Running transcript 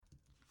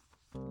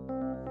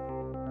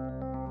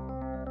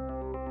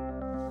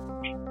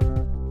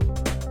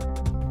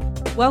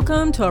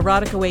Welcome to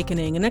Erotic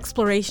Awakening, an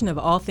exploration of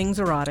all things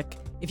erotic.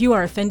 If you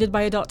are offended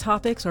by adult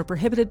topics or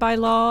prohibited by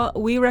law,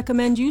 we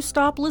recommend you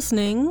stop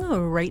listening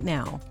right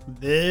now.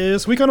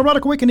 This week on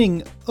Erotic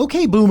Awakening,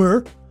 okay,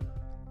 boomer.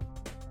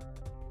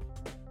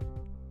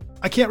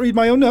 I can't read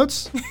my own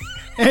notes.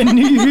 And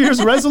New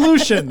Year's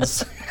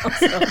resolutions.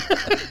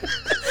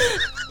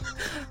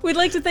 We'd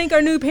like to thank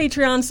our new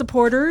Patreon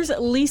supporters,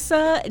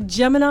 Lisa,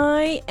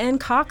 Gemini, and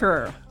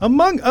Cocker.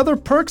 Among other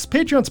perks,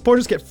 Patreon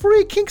supporters get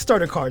free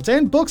Kickstarter cards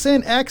and books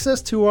and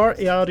access to our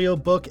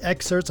audiobook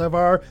excerpts of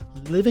our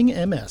Living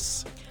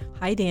MS.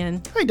 Hi,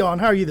 Dan. Hi, Dawn.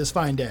 How are you this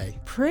fine day?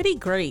 Pretty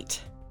great.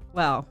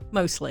 Well,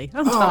 mostly.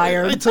 I'm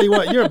tired. I tell you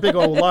what, you're a big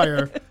old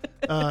liar.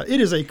 It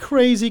is a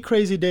crazy,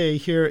 crazy day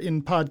here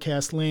in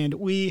podcast land.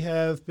 We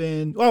have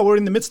been, we're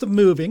in the midst of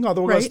moving,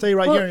 although we're going to stay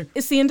here.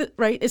 It's the end,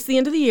 It's the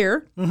end of the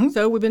year. Mm-hmm.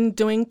 So we've been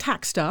doing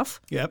tax stuff.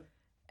 Yep.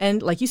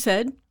 And like you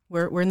said,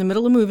 we're in the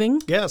middle of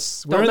moving.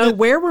 Yes. Don't know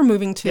where we're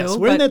moving to, yes,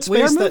 we're in that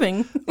space we are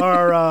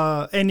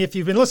moving. And if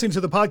you've been listening to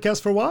the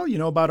podcast for a while, you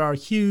know about our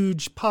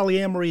huge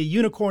polyamory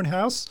unicorn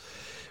house.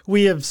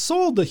 We have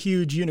sold the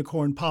huge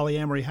unicorn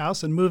polyamory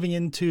house and moving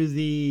into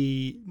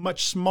the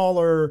much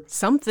smaller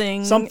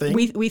something.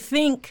 We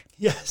think.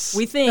 Yes.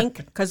 We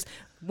think, because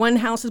one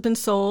house has been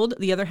sold,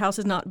 the other house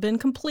has not been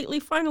completely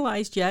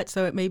finalized yet,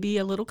 so it may be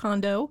a little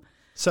condo.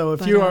 So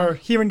if you are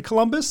here in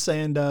Columbus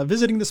and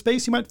visiting the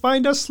space, you might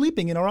find us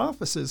sleeping in our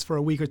offices for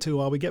a week or two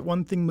while we get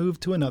one thing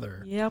moved to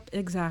another. Yep,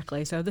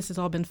 exactly. So this has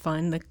all been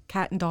fun. The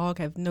cat and dog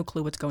have no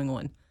clue what's going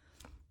on.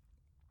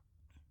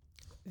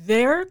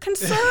 They're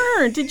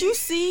concerned. Did you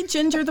see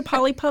Ginger the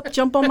Polly Pup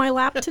jump on my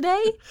lap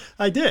today?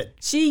 I did.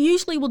 She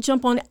usually will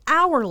jump on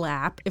our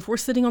lap if we're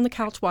sitting on the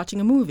couch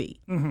watching a movie.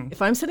 Mm-hmm. If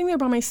I'm sitting there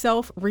by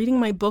myself reading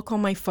my book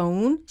on my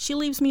phone, she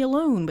leaves me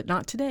alone, but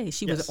not today.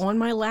 She was on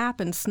my lap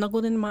and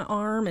snuggled in my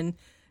arm, and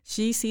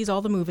she sees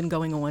all the moving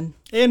going on.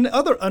 And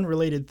other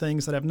unrelated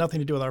things that have nothing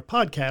to do with our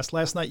podcast.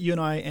 Last night, you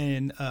and I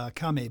and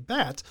Kame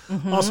Bat,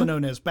 also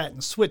known as Bat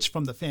and Switch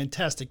from the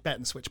fantastic Bat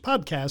and Switch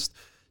podcast,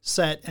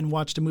 sat and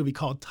watched a movie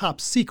called Top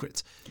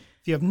Secret.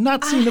 If you have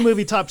not seen the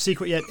movie Top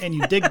Secret yet and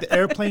you dig the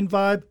airplane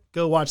vibe,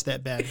 go watch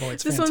that bad boy.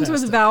 It's fantastic. This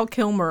one's with Val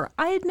Kilmer.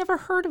 I had never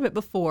heard of it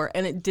before,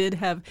 and it did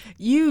have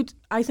you.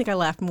 I think I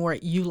laughed more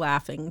at you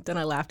laughing than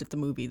I laughed at the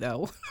movie,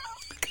 though,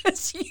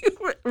 because you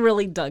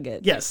really dug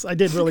it. Yes, I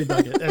did really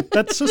dug it.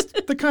 That's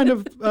just the kind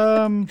of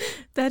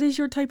that is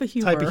your type of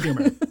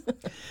humor.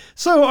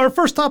 So our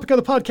first topic of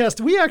the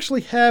podcast, we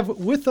actually have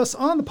with us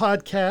on the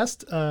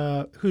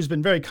podcast, who's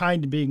been very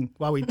kind to being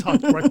while we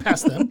talked right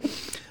past them.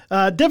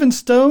 Devin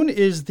Stone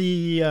is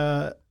the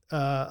a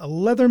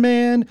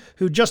Leatherman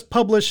who just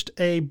published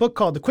a book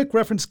called The Quick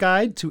Reference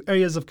Guide to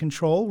Areas of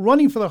Control,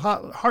 running for the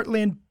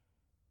Heartland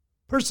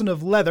Person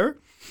of Leather,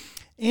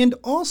 and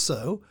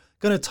also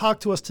going to talk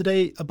to us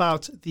today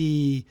about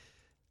the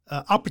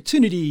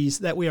opportunities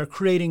that we are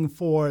creating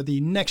for the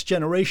next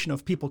generation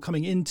of people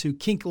coming into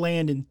kink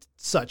land and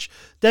such.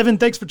 Devin,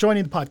 thanks for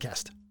joining the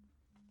podcast.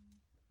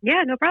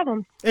 Yeah, no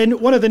problem. And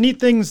one of the neat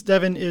things,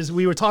 Devin, is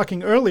we were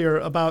talking earlier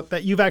about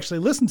that you've actually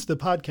listened to the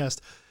podcast.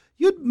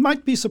 You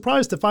might be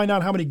surprised to find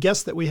out how many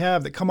guests that we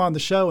have that come on the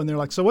show and they're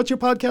like, so what's your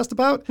podcast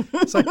about?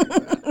 It's like,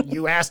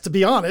 you asked to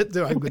be on it.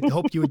 I would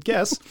hope you would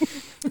guess.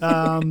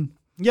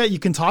 Yeah, you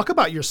can talk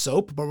about your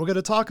soap, but we're going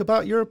to talk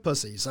about your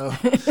pussy. So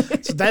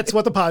that's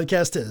what the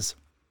podcast is.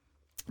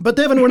 But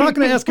Devin, we're not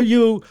going to ask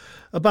you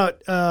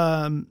about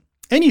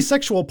any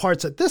sexual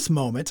parts at this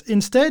moment.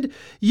 Instead,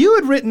 you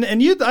had written,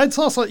 and I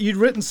saw you'd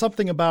written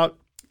something about,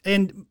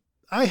 and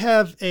I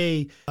have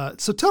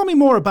so tell me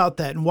more about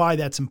that and why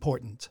that's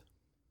important.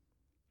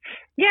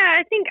 Yeah,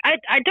 I think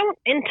I don't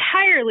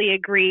entirely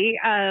agree.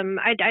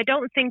 I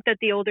don't think that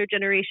the older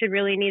generation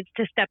really needs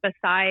to step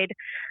aside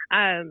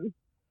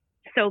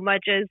so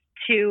much as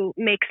to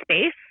make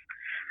space.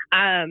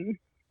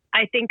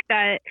 I think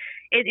that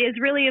it is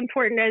really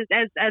important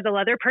as a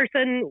leather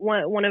person.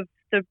 One of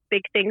the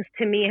big things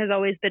to me has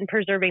always been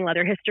preserving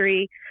leather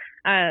history,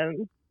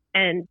 and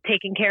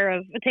taking care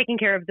of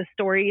the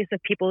stories of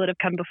people that have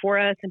come before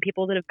us and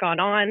people that have gone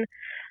on.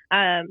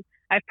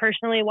 I've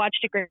personally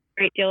watched a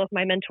great deal of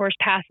my mentors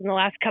pass in the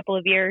last couple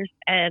of years,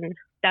 and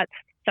that's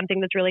something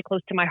that's really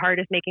close to my heart,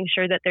 is making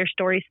sure that their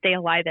stories stay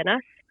alive in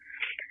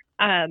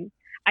us.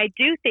 I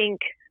do think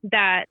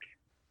that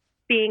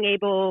being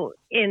able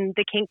in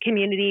the kink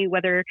community,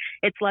 whether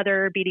it's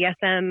leather or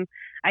BDSM,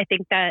 I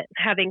think that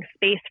having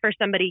space for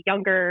somebody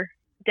younger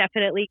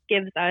definitely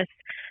gives us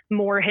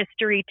more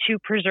history to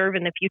preserve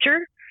in the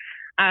future.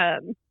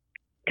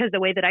 Because the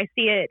way that I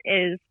see it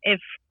is, if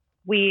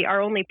we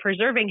are only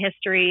preserving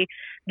history,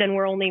 then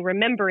we're only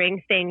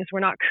remembering things. We're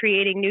not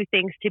creating new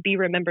things to be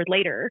remembered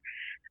later.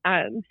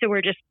 So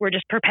we're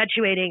just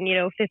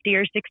perpetuating, 50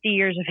 or 60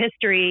 years of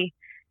history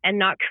and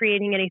not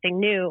creating anything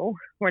new.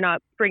 We're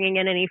not bringing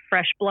in any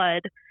fresh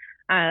blood.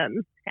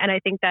 And I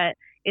think that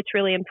it's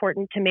really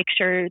important to make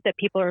sure that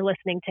people are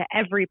listening to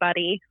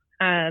everybody,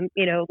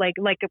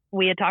 Like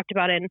we had talked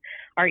about in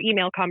our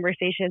email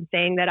conversation,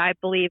 saying that I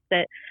believe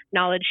that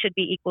knowledge should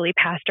be equally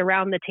passed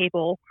around the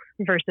table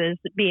versus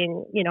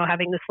being,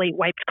 having the slate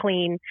wiped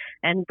clean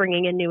and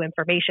bringing in new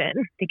information.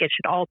 I think it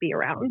should all be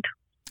around.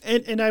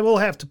 And I will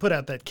have to put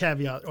out that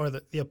caveat, or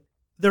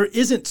there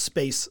isn't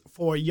space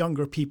for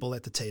younger people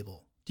at the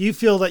table. Do you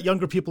feel that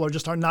younger people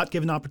are not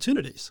given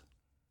opportunities?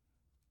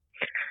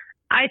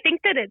 I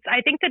think that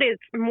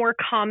it's more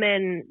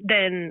common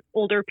than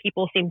older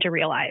people seem to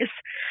realize.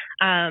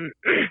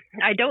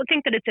 I don't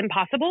think that it's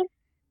impossible,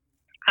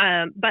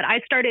 but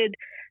I started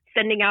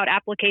sending out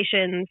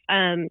applications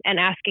and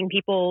asking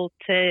people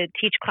to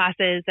teach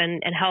classes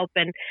and help.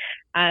 And,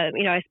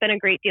 I spent a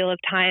great deal of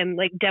time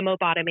like demo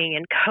bottoming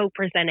and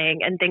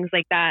co-presenting and things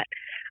like that,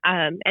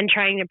 and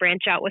trying to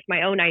branch out with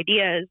my own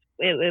ideas.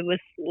 It was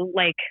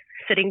like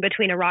sitting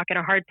between a rock and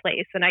a hard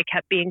place. And I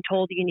kept being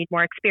told, you need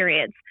more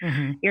experience.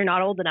 Mm-hmm. You're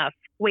not old enough.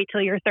 Wait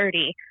till you're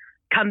 30.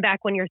 Come back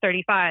when you're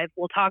 35.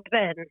 We'll talk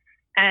then.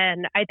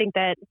 And I think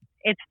that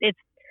it's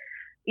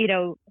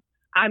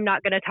I'm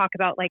not going to talk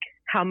about like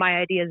how my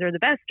ideas are the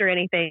best or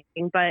anything,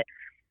 but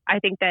I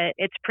think that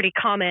it's pretty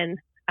common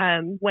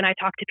when I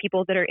talk to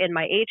people that are in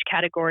my age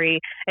category.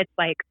 It's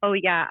like, oh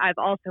yeah, I've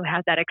also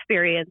had that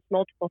experience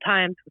multiple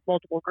times with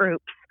multiple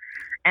groups.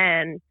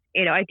 And,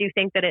 I do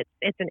think that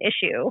it's an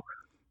issue.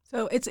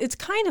 So it's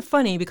kind of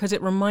funny because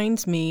it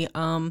reminds me,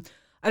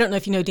 I don't know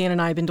if you know, Dan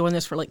and I have been doing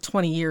this for like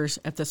 20 years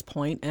at this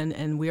point,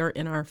 and we are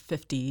in our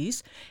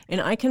 50s.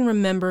 And I can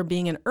remember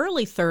being in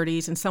early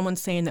 30s and someone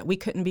saying that we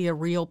couldn't be a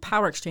real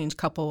power exchange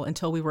couple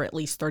until we were at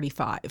least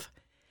 35.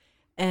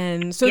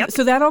 And so,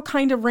 So that all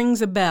kind of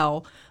rings a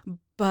bell.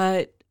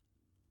 But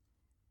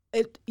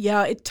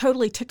it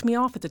totally ticked me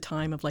off at the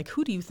time of like,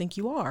 who do you think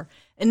you are?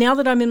 And now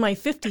that I'm in my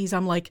 50s,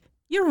 I'm like,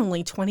 you're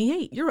only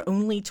 28. You're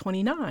only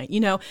 29,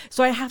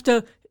 So I have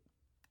to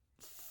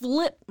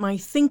flip my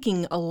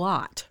thinking a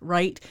lot,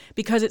 right?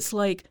 Because it's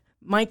like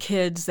my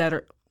kids that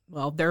are,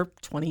 they're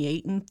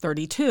 28 and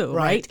 32,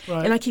 right?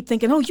 And I keep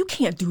thinking, oh, you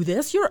can't do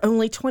this. You're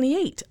only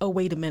 28. Oh,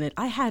 wait a minute.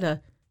 I had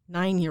a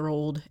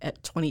 9-year-old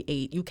at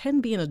 28. You can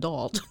be an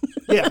adult.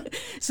 Yeah.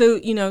 So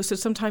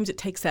sometimes it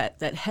takes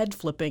that head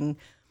flipping,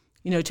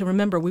 to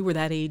remember we were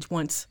that age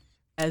once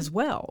as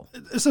well.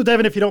 So,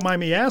 Devin, if you don't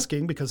mind me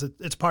asking, because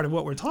it's part of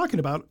what we're talking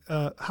about,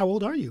 how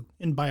old are you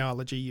in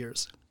biology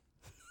years?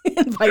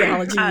 In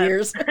biology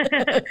years.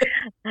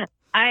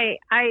 I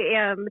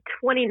am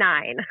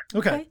 29.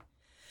 Okay.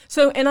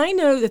 So, and I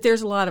know that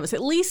there's a lot of us,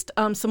 at least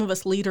some of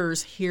us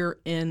leaders here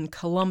in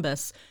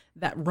Columbus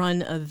that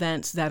run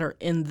events that are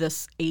in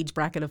this age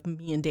bracket of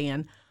me and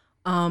Dan.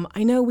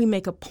 I know we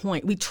make a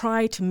point. We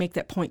try to make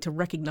that point to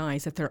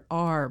recognize that there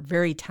are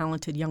very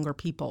talented younger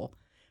people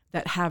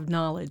that have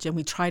knowledge, and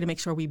we try to make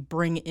sure we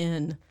bring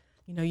in,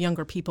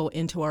 younger people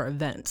into our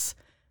events.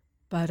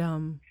 But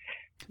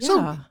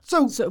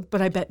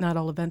but I bet not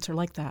all events are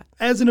like that.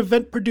 As an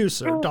event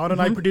producer, Dawn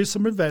and I produce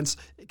some events.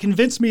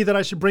 Convince me that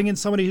I should bring in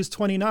somebody who's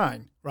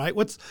 29, right?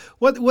 Like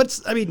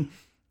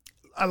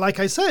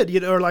I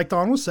said, or like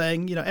Dawn was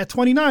saying, at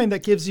 29,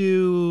 that gives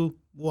you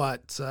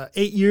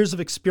 8 years of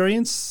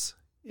experience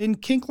in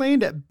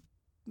Kinkland at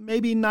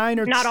maybe 9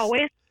 or not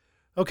always.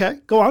 Okay,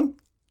 go on.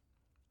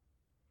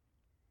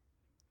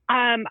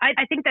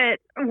 I think that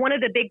one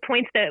of the big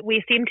points that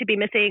we seem to be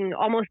missing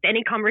almost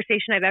any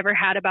conversation I've ever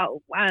had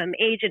about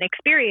age and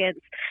experience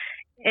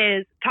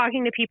is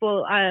talking to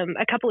people.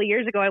 A couple of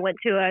years ago, I went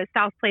to a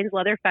South Plains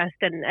Leatherfest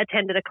and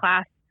attended a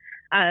class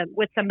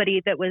with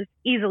somebody that was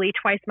easily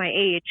twice my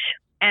age.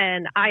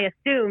 And I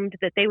assumed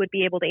that they would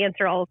be able to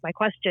answer all of my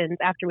questions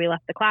after we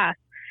left the class.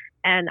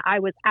 And I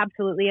was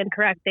absolutely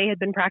incorrect. They had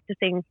been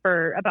practicing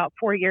for about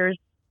 4 years.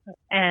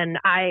 And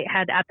I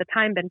had at the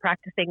time been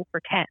practicing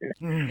for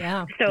 10.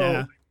 Yeah.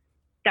 So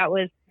that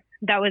was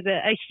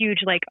a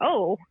huge like,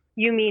 oh,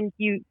 you mean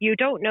you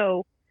don't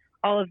know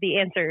all of the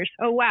answers?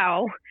 Oh,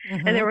 wow.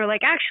 Mm-hmm. And they were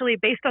like, actually,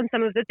 based on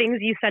some of the things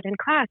you said in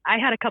class, I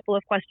had a couple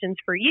of questions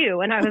for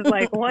you. And I was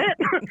like, what?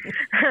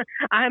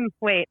 I'm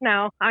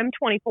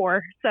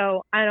 24.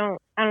 So I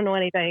don't know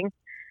anything.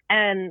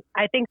 And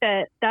I think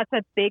that that's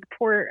a big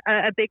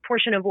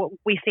portion of what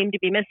we seem to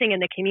be missing in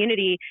the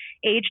community.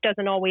 Age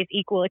doesn't always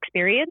equal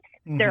experience.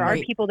 Mm-hmm. There are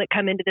people that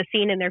come into the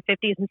scene in their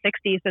 50s and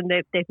 60s and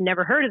they've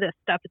never heard of this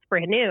stuff. It's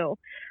brand new.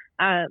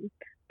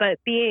 But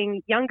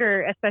being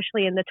younger,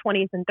 especially in the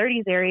 20s and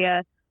 30s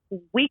area,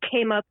 we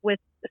came up with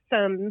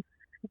some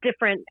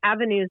different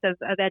avenues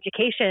of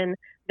education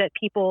that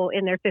people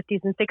in their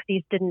 50s and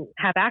 60s didn't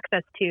have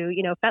access to.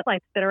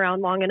 FetLife's been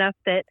around long enough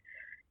that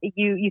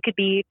you could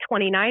be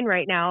 29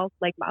 right now,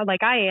 like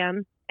I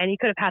am, and you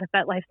could have had a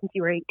FetLife since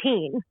you were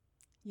 18.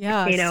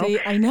 Yeah, see,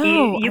 I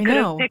know. You could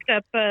have picked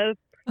up a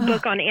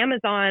book on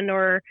Amazon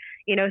or,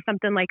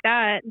 something like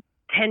that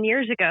 10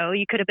 years ago.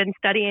 You could have been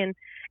studying,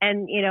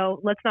 and,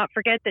 let's not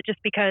forget that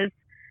just because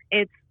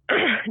it's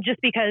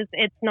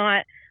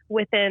not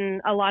within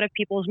a lot of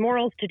people's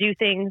morals to do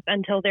things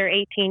until they're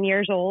 18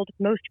 years old,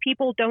 most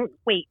people don't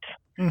wait.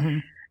 Mm-hmm.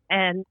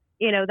 And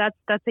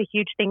that's a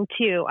huge thing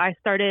too. I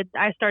started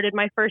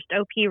my first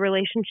OP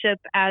relationship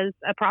as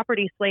a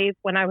property slave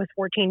when I was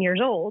 14 years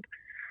old,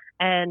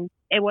 and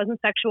it wasn't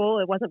sexual,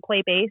 it wasn't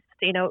play based,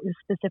 it was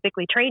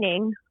specifically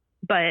training.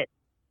 But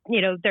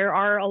there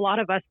are a lot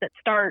of us that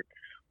start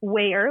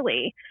way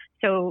early.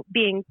 So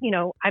being,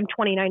 I'm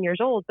 29 years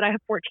old, but I have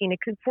 14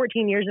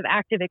 years of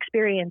active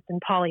experience in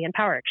poly and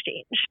power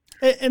exchange.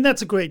 And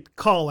that's a great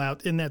call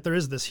out in that there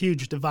is this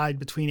huge divide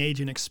between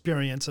age and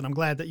experience. And I'm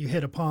glad that you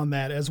hit upon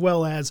that as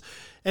well as,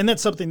 and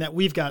that's something that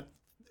we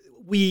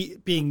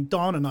being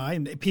Dawn and I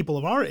and people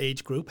of our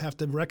age group have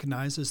to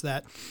recognize is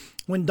that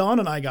when Dawn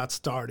and I got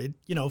started,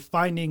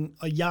 finding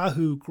a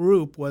Yahoo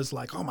group was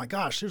like, oh my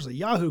gosh, there's a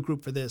Yahoo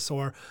group for this,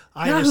 or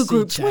Yahoo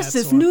groups. What's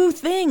this new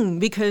thing?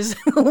 Because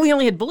we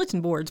only had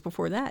bulletin boards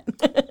before that.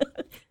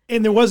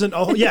 And there wasn't,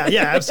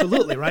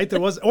 absolutely, right?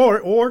 There was,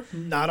 or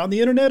not on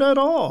the internet at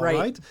all,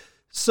 right?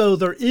 So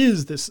there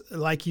is this,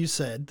 like you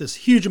said, this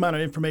huge amount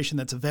of information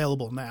that's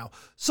available now.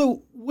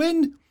 So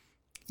when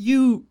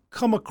you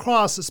come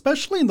across,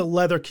 especially in the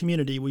leather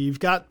community, where you've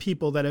got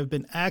people that have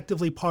been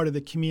actively part of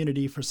the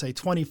community for, say,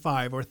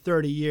 25 or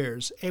 30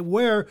 years, and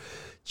where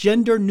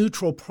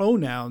gender-neutral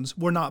pronouns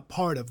were not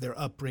part of their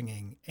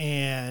upbringing.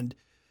 And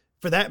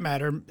for that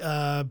matter,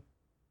 a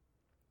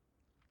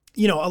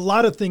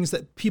lot of things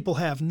that people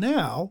have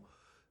now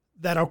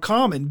that are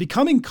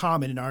becoming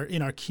common in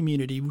our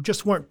community,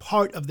 just weren't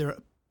part of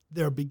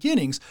their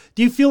beginnings.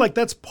 Do you feel like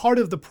that's part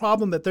of the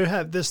problem, that they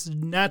have this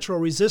natural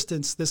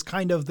resistance, this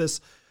kind of this,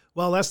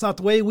 well, that's not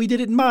the way we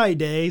did it in my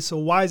day, so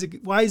why is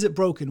it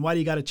broken? Why do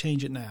you got to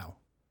change it now?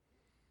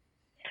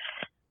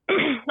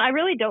 I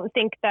really don't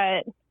think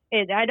that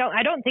I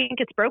don't think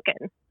it's broken.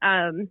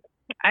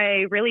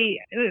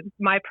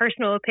 My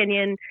personal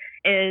opinion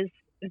is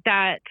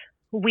that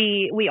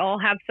we all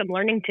have some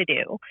learning to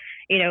do.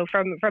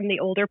 From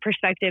the older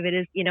perspective, it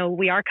is,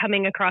 we are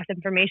coming across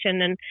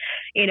information, and,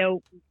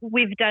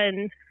 we've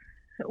done,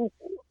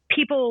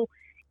 people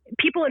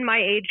in my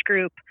age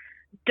group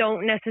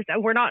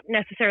we're not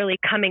necessarily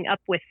coming up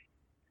with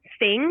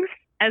things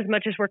as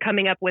much as we're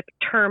coming up with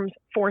terms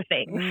for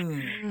things.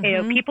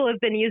 Mm-hmm. People have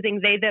been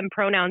using they, them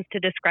pronouns to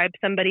describe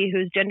somebody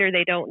whose gender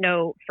they don't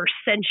know for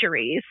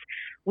centuries.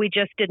 We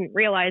just didn't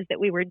realize that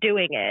we were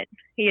doing it.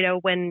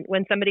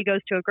 When somebody goes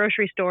to a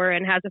grocery store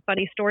and has a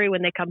funny story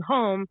when they come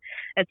home,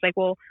 it's like,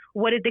 well,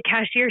 what did the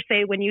cashier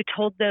say when you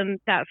told them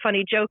that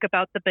funny joke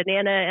about the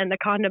banana and the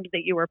condoms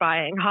that you were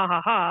buying? Ha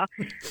ha ha.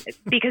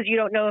 Because you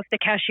don't know if the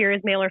cashier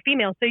is male or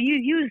female. So you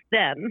use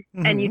them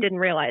and you didn't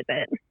realize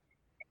it.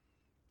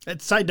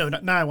 Side note,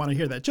 now I want to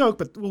hear that joke,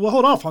 but we'll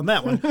hold off on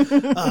that one.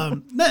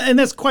 And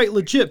that's quite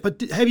legit. But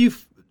do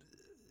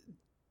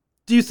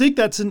you think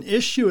that's an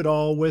issue at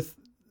all with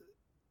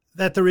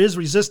that there is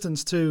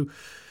resistance to,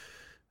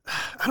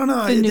 I don't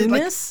know. The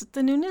newness?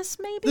 The newness,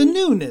 maybe? The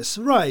newness,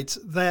 right.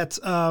 That,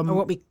 or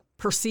what we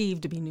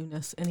perceive to be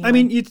newness anyway. I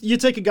mean, you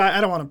take a guy, I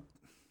don't want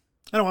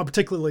to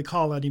particularly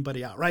call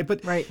anybody out, right?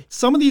 But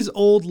some of these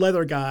old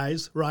leather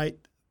guys, right,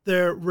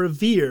 they're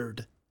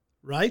revered.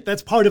 Right?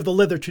 That's part of the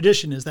leather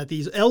tradition, is that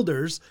these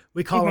elders,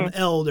 we call them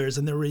elders,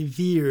 and they're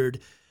revered.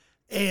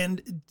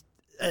 And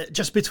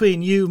just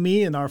between you,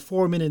 me, and our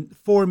 4 million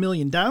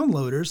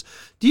downloaders,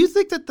 do you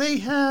think that they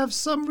have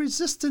some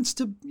resistance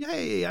to,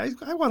 hey,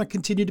 I want to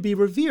continue to be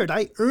revered.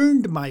 I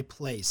earned my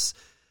place.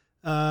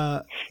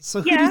 So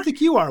who do you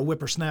think you are,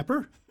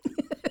 whippersnapper?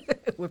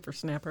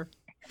 Whippersnapper.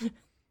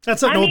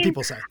 That's what old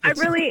people say.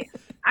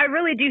 I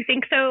really do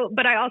think so,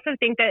 but I also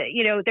think that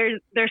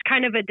there's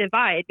kind of a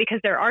divide, because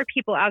there are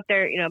people out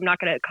there. I'm not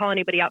going to call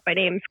anybody out by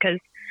names because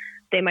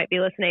they might be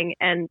listening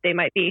and they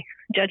might be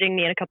judging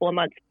me in a couple of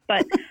months.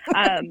 But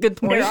Good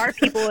point. There are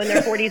people in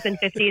their 40s and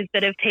 50s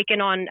that have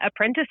taken on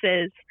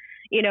apprentices,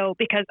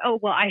 because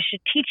I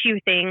should teach you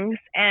things,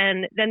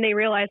 and then they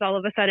realize all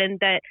of a sudden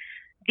that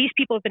these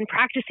people have been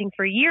practicing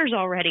for years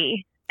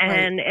already,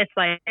 and it's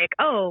like,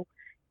 oh,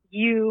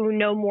 you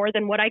know more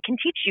than what I can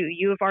teach you.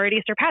 You have already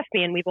surpassed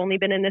me, and we've only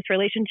been in this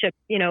relationship,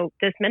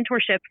 this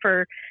mentorship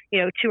for,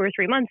 2 or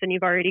 3 months, and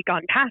you've already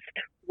gone past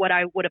what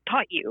I would have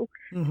taught you.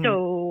 Mm-hmm.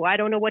 So I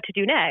don't know what to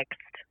do next.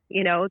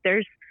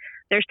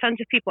 There's tons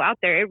of people out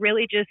there. It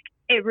really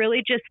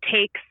just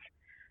takes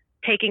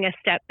taking a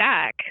step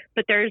back.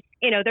 But there's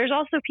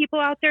also people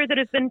out there that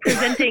have been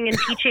presenting and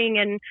teaching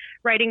and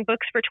writing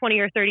books for 20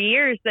 or 30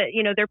 years that,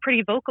 they're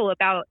pretty vocal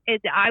about it.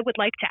 I would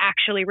like to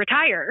actually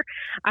retire.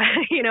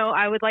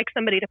 I would like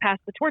somebody to pass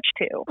the torch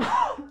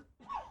to.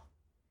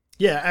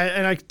 Yeah,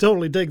 and I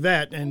totally dig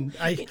that. And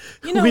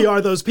we are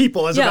those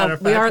people, as a matter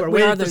of fact. We're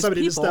waiting for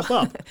somebody to step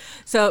up.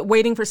 So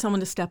waiting for someone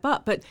to step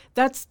up. But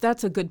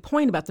that's a good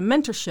point about the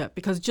mentorship,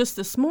 because just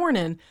this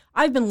morning,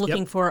 I've been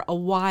looking for a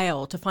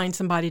while to find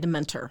somebody to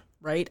mentor.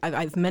 Right?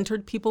 I've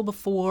mentored people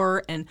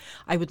before, and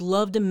I would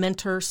love to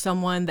mentor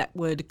someone that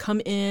would come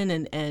in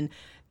and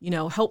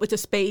help with the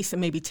space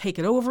and maybe take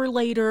it over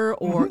later,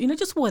 or,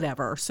 just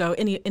whatever. So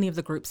any of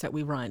the groups that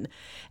we run.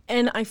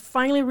 And I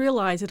finally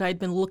realized that I'd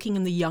been looking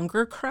in the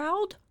younger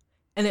crowd,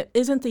 and it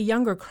isn't the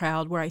younger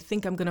crowd where I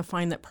think I'm going to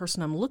find that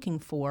person I'm looking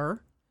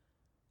for.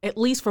 at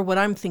least for what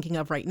I'm thinking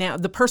of right now.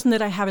 The person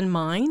that I have in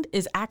mind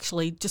is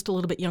actually just a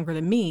little bit younger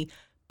than me,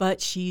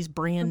 but she's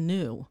brand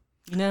new,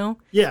 you know?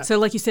 Yeah. So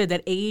like you said,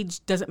 that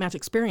age doesn't match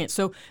experience.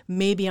 So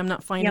maybe I'm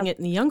not finding it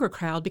in the younger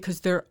crowd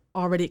because they're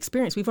already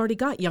experienced. We've already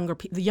got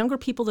the younger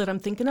people that I'm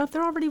thinking of,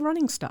 they're already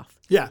running stuff.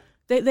 Yeah.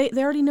 They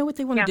already know what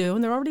they want to do,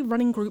 and they're already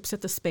running groups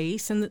at the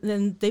space, and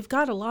then they've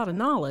got a lot of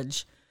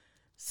knowledge.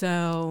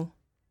 So,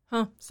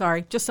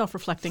 sorry, just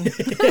self-reflecting.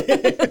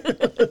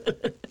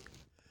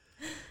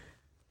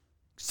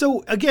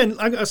 So again,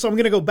 I'm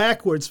going to go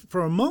backwards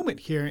for a moment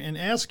here and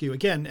ask you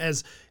again,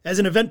 as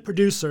an event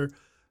producer,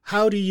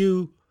 how do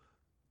you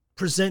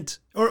present,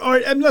 or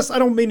unless I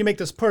don't mean to make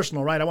this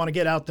personal, right? I want to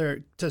get out there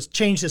to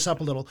change this up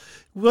a little.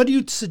 What do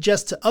you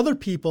suggest to other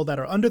people that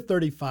are under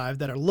 35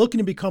 that are looking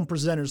to become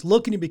presenters,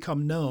 looking to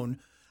become known?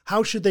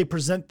 How should they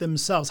present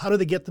themselves? How do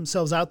they get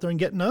themselves out there and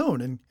get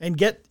known and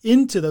get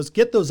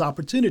those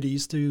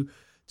opportunities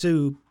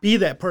to be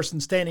that person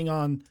standing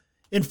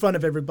in front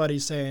of everybody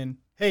saying,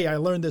 hey, I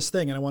learned this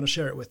thing and I want to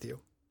share it with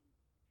you?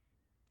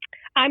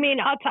 I mean,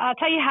 I'll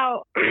tell you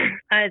how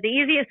the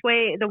easiest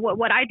way,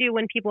 what I do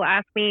when people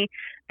ask me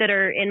that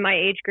are in my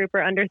age group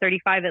or under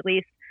 35 at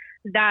least,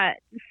 that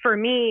for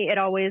me, it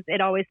always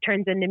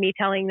turns into me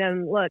telling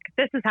them, look,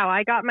 this is how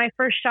I got my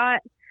first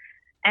shot.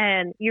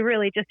 And you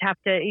really just have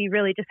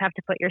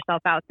to put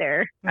yourself out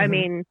there. Mm-hmm. I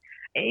mean,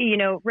 you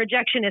know,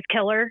 rejection is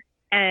killer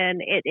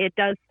and it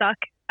does suck.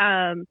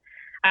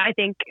 I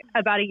think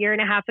about a year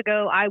and a half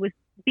ago, I was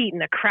beating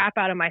the crap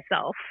out of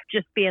myself,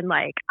 just being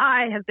like,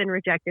 I have been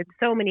rejected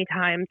so many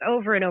times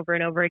over and over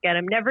and over again.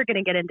 I'm never going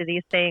to get into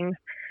these things.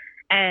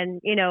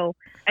 And, you know,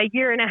 a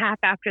year and a half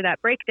after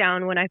that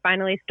breakdown, when I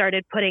finally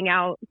started putting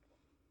out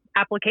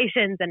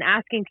applications and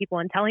asking people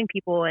and telling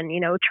people and,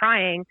 you know,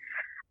 trying,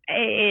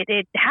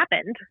 it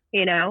happened.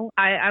 You know,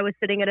 I was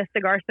sitting at a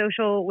cigar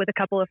social with a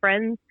couple of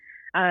friends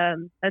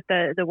at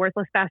the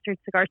Worthless Bastard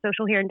Cigar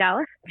Social here in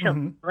Dallas,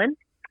 chilling,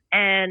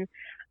 and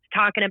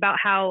talking about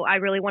how I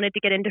really wanted to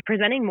get into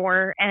presenting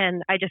more,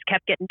 and I just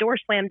kept getting door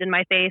slammed in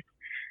my face.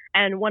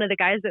 And one of the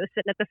guys that was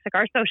sitting at the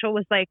cigar social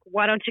was like,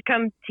 why don't you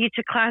come teach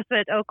a class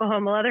at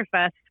Oklahoma Leather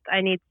Fest?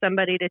 I need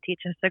somebody to teach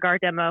a cigar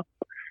demo.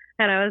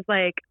 And I was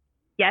like,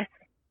 yes,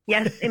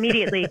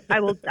 immediately.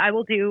 I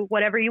will do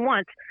whatever you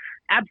want.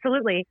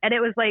 Absolutely. And it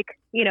was like,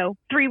 you know,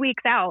 3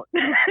 weeks out.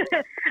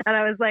 And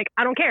I was like,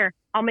 I don't care.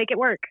 I'll make it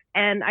work.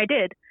 And I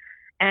did.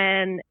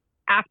 And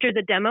after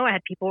the demo, I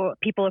had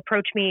people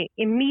approach me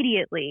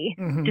immediately,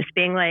 just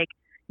being like,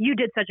 you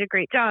did such a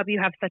great job.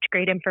 You have such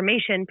great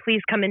information.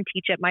 Please come and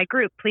teach at my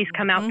group. Please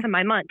come out to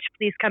my munch.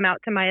 Please come out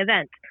to my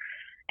event.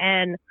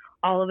 And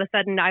all of a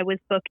sudden I was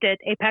booked at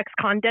Apex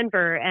Con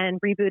Denver and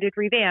Rebooted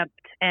Revamped.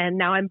 And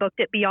now I'm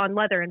booked at Beyond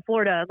Leather in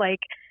Florida. Like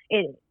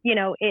it, you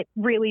know, it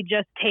really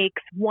just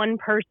takes one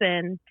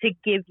person to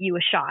give you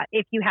a shot.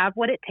 If you have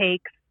what it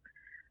takes,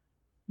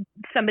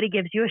 somebody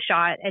gives you a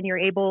shot and you're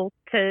able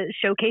to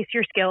showcase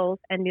your skills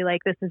and be like,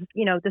 this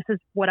is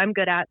what I'm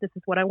good at. This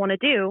is what I want to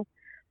do.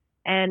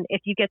 And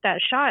if you get that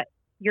shot,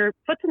 your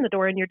foot's in the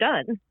door and you're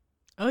done.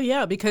 Oh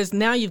yeah. Because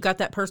now you've got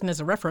that person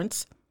as a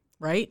reference,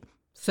 right?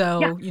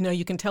 So, you know,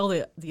 you can tell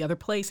the other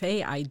place,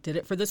 hey, I did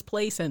it for this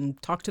place, and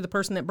talk to the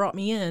person that brought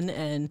me in,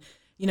 and,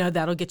 you know,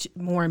 that'll get you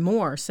more and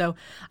more. So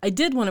I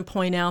did want to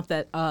point out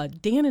that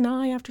Dan and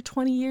I, after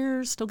 20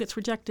 years, still gets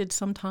rejected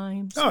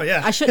sometimes. Oh,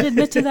 yeah. I shouldn't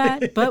admit to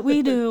that, but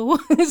we do.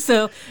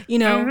 So, you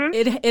know,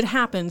 it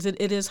happens.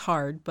 It is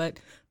hard, but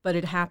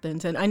it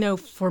happens. And I know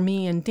for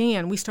me and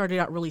Dan, we started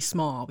out really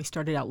small. We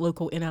started out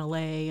local in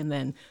LA and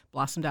then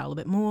blossomed out a little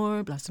bit more,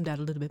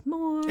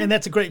 And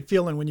that's a great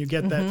feeling when you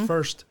get that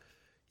first,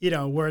 you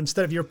know, where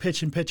instead of you're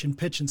pitching,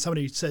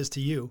 somebody says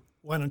to you,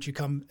 why don't you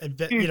come,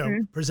 you know,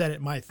 present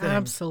at my thing?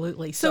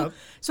 Absolutely. So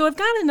I've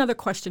got another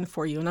question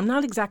for you, and I'm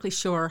not exactly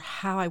sure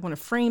how I want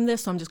to frame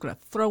this, so I'm just going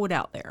to throw it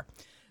out there.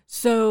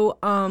 So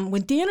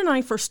when Dan and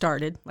I first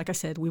started, like I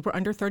said, we were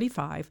under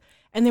 35,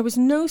 and there was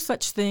no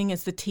such thing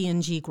as the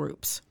TNG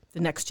groups, the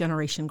next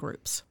generation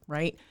groups,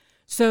 right?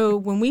 So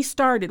when we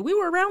started, we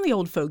were around the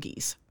old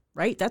fogies,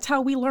 right? That's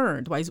how we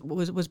learned,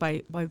 was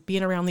by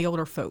being around the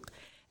older folk.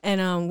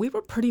 And we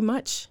were pretty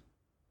much,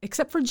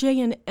 except for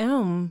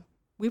J&M,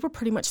 we were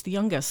pretty much the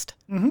youngest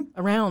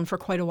around for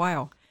quite a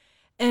while.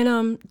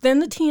 And then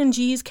the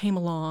TNGs came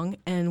along,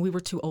 and we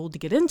were too old to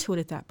get into it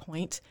at that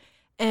point.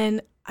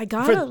 And I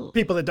got For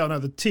people that don't know,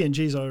 the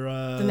TNGs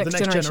are the next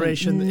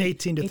generation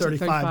 18 to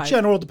 35.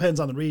 General depends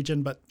on the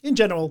region, but in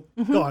general,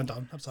 go on,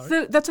 Dawn. I'm sorry.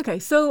 So that's okay.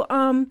 So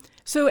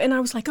and I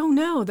was like, oh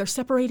no, they're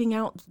separating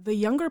out the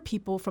younger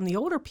people from the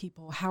older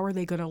people. How are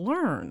they going to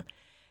learn?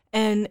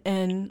 And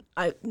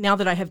now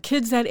that I have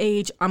kids that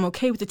age, I'm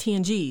okay with the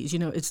TNGs. You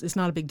know, it's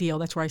not a big deal.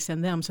 That's where I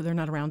send them, so they're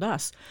not around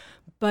us.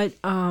 But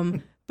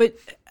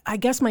I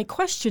guess my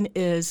question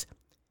is,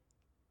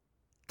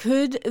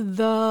 could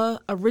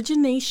the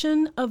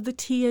origination of the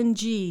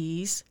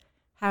TNGs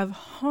have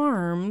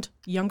harmed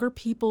younger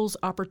people's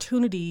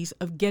opportunities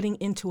of getting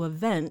into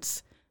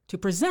events to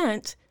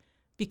present,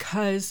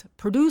 because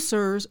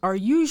producers are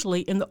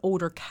usually in the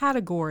older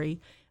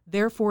category,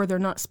 therefore they're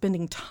not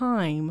spending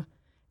time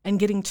and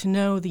getting to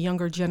know the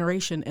younger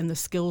generation and the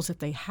skills that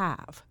they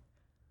have?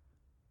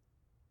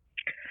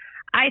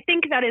 I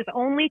think that is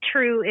only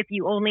true if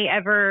you only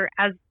ever,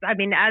 as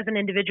an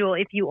individual,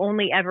 if you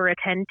only ever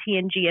attend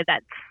TNG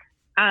events.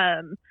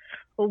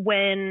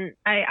 When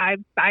I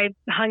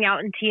hung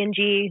out in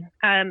TNG,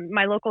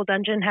 my local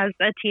dungeon has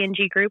a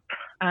TNG group.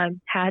 My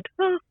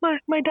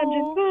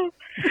dungeon.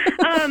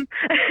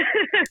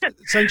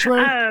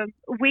 Sanctuary.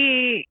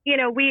 We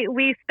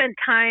spent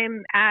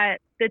time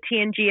at the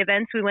TNG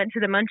events. We went to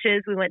the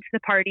munches. We went to the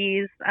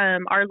parties.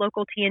 Our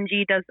local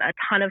TNG does a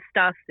ton of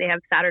stuff. They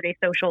have Saturday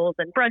socials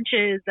and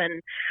brunches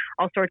and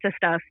all sorts of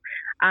stuff.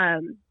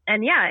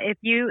 If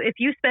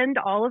you spend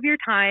all of your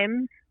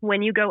time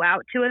when you go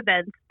out to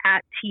events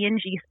at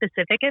TNG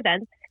specific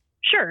events,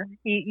 sure,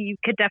 you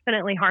could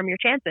definitely harm your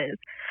chances.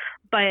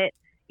 But,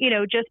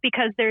 just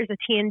because there's a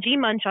TNG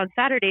munch on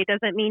Saturday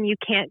doesn't mean you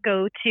can't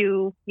go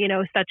to,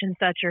 such and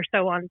such or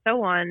so on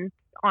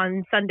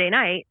Sunday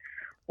night,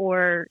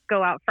 or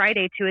go out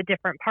Friday to a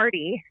different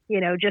party.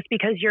 Just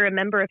because you're a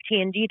member of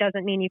TNG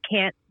doesn't mean you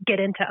can't get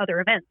into other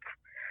events.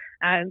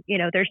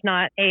 There's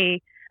not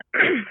a,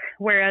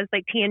 whereas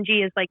like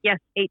TNG is like, yes,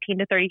 18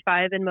 to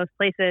 35 in most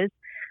places.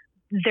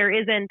 There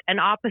isn't an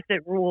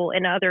opposite rule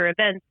in other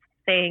events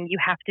saying you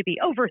have to be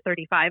over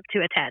 35 to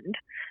attend.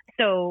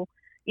 So,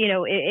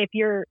 if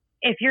you're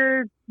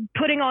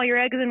putting all your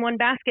eggs in one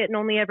basket and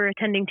only ever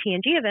attending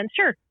TNG events,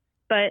 sure.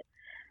 But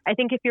I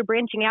think if you're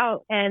branching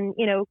out and,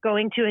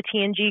 going to a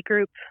TNG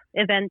group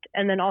event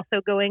and then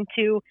also going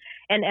to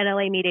an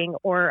NLA meeting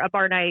or a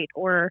bar night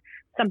or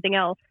something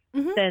else,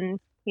 then,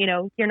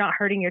 you're not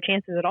hurting your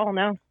chances at all.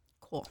 No.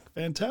 Cool.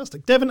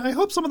 Fantastic. Devin, I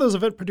hope some of those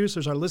event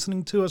producers are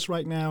listening to us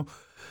right now.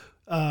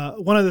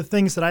 One of the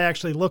things that I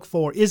actually look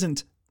for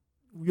isn't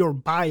your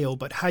bio,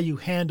 but how you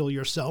handle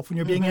yourself when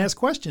you're being asked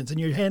questions, and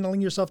you're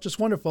handling yourself just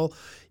wonderful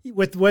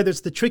with whether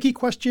it's the tricky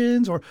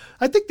questions, or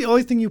I think the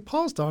only thing you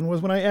paused on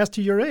was when I asked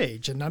you your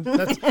age, and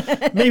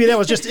maybe that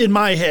was just in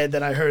my head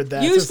that I heard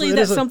that. Usually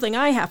that's something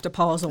I have to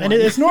pause on. And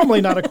it's normally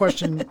not a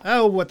question,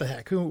 oh, what the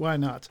heck, why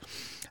not?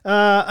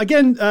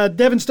 Again,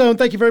 Devin Stone,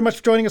 thank you very much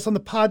for joining us on the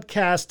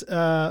podcast,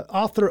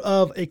 author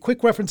of A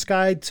Quick Reference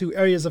Guide to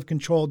Areas of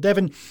Control.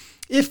 Devin,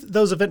 if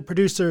those event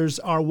producers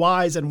are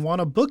wise and want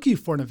to book you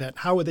for an event,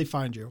 how would they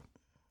find you?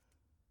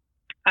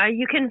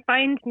 You can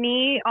find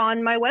me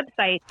on my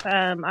website.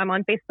 I'm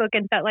on Facebook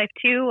and FetLife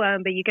too,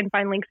 but you can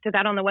find links to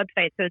that on the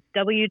website. So it's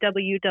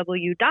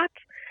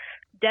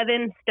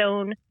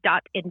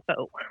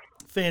www.devinstone.info.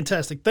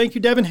 Fantastic. Thank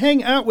you, Devin.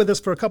 Hang out with us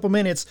for a couple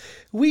minutes.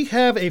 We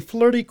have a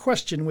flirty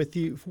question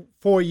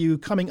for you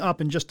coming up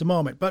in just a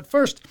moment. But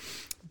first,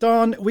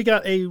 Dawn, we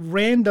got a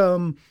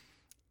random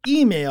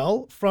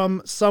email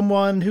from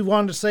someone who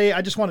wanted to say,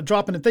 I just want to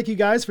drop in and thank you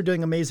guys for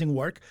doing amazing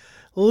work,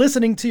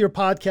 listening to your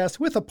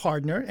podcast with a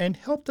partner, and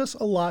helped us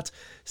a lot,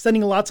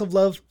 sending lots of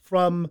love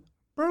from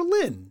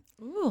Berlin.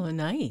 Ooh,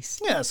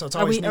 nice. Yeah, so it's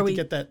always neat to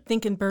get that.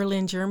 Thinking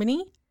Berlin,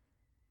 Germany?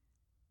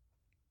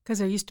 Because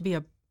there used to be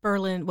a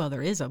Berlin, well,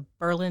 there is a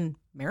Berlin,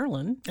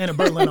 Maryland. And a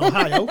Berlin,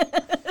 Ohio.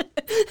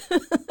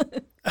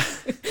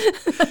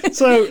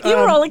 So you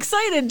were all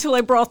excited until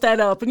I brought that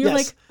up, and you're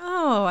yes. like,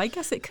 "Oh, I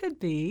guess it could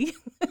be."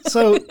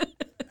 So,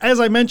 as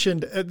I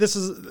mentioned,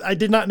 I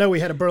did not know we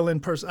had a Berlin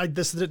person.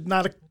 This is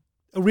not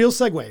a real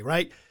segue,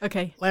 right?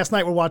 Okay. Last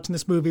night we're watching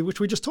this movie,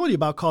 which we just told you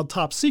about, called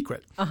Top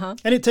Secret, and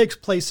it takes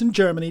place in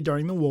Germany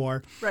during the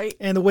war. Right.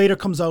 And the waiter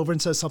comes over and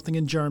says something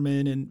in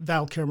German, and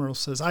Val Kilmer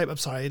says, "I'm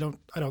sorry, I don't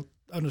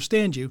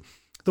understand you."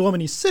 The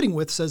woman he's sitting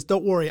with says,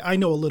 "Don't worry, I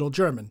know a little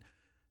German."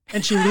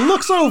 And she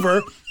looks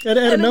over at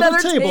another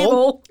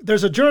table.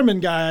 There's a German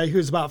guy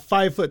who's about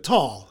 5 foot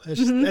tall.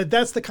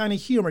 That's the kind of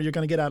humor you're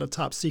going to get out of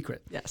Top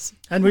Secret. Yes.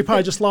 And we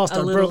probably just lost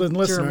our Berlin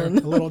listener. A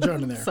little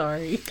German there.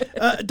 Sorry.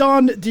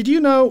 Dawn, did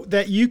you know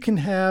that you can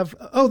have,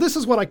 this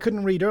is what I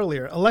couldn't read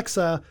earlier,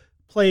 Alexa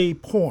play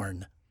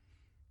porn?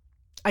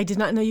 I did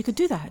not know you could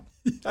do that.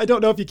 I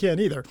don't know if you can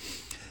either.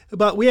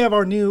 But we have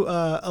our new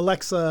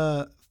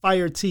Alexa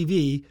Fire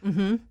TV,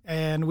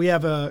 and we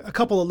have a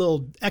couple of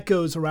little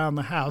echoes around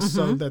the house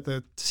so that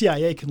the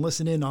CIA can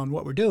listen in on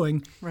what we're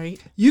doing.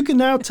 Right. You can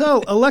now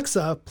tell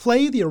Alexa,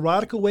 play the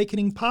Erotic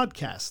Awakening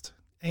podcast,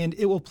 and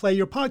it will play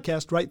your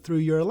podcast right through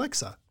your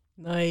Alexa.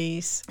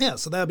 Nice. Yeah,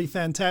 so that'd be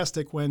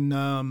fantastic when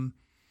the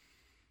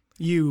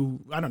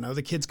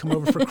kids come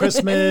over for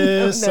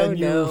Christmas and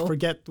you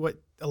forget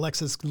what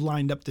Alexa's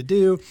lined up to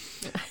do.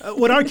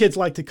 What our kids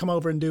like to come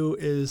over and do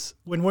is,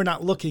 when we're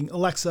not looking,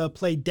 Alexa,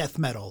 play death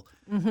metal.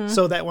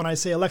 So that when I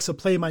say, Alexa,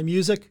 play my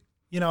music,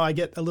 I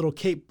get a little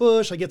Kate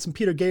Bush, I get some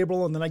Peter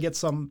Gabriel, and then I get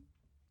some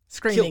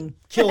screaming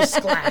kill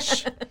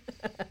splash.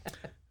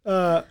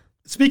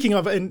 Speaking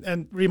of,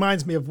 and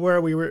reminds me of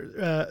where we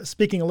were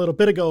speaking a little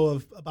bit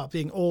ago about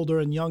being older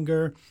and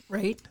younger.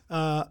 Right.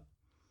 The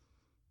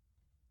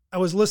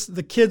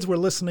kids were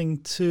listening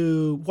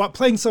to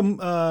playing some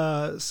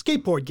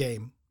skateboard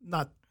game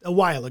not a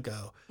while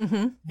ago,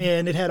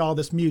 and it had all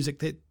this music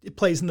that it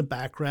plays in the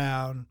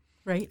background,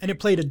 right? And it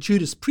played a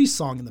Judas Priest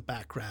song in the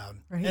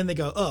background, right? And they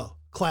go, "Oh,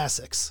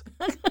 classics."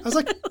 I was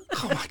like,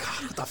 "Oh my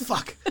god, what the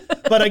fuck?"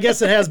 But I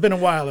guess it has been a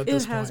while at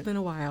this It point. has been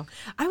a while.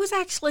 I was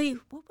actually,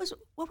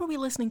 what were we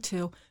listening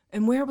to?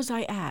 And where was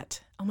I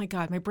at? Oh my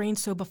God, my brain's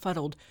so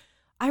befuddled.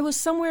 I was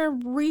somewhere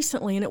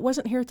recently, and it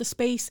wasn't here at the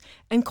Space,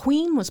 and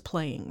Queen was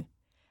playing.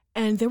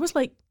 And there was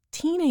like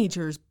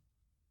teenagers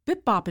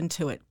bip-bopping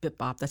to it.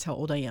 Bip-bop, that's how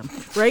old I am,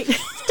 right?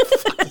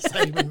 What does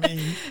that even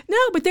mean? No,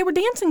 but they were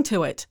dancing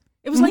to it.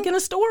 It was like in a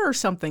store or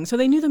something. So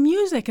they knew the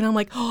music. And I'm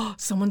like, oh,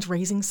 someone's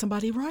raising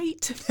somebody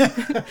right.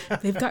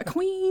 They've got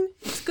Queen.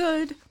 It's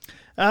good.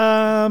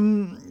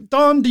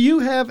 Dawn, do you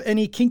have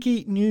any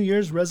kinky New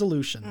Year's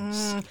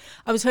resolutions?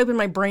 I was hoping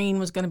my brain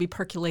was going to be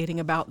percolating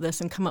about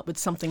this and come up with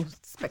something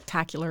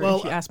spectacular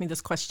if you asked me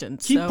this question.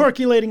 Keep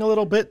percolating a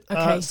little bit.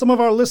 Okay. Some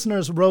of our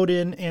listeners wrote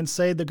in and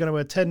say they're going to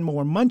attend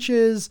more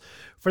munches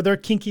for their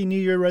kinky New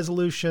Year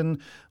resolution,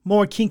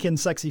 more kink and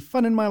sexy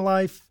fun in my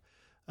life,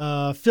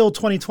 fill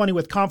 2020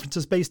 with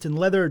conferences based in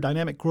leather,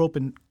 dynamic growth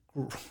and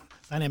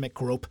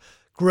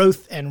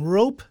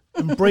rope,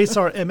 embrace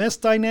our MS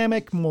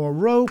dynamic, more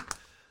rope.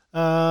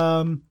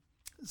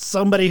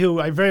 Somebody who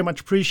I very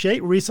much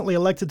appreciate, recently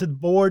elected to the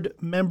board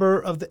member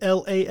of the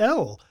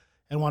LAL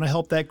and want to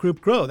help that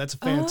group grow. That's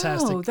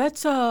fantastic. Oh,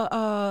 that's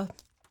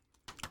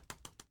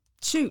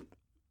shoot.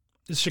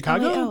 Is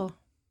Chicago? LAL.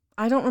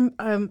 I don't.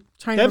 I'm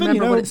trying Devin, to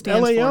remember what it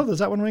stands LAL, for. does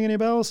that one ring any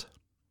bells?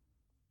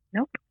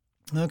 Nope.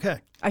 Okay.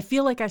 I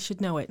feel like I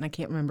should know it, and I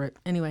can't remember it.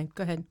 Anyway,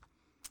 go ahead.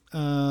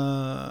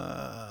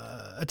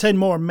 Attend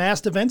more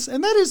masked events,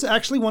 and that is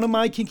actually one of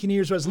my kinky New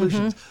Year's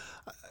resolutions.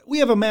 We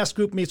have a masked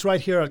group meets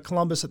right here at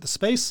Columbus at the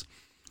Space.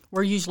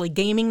 We're usually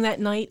gaming that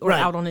night or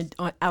Right.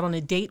 out on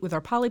a date with our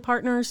poly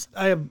partners.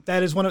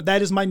 That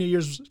is my New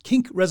Year's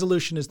kink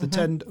resolution is to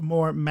attend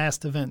more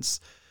masked events.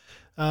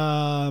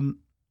 And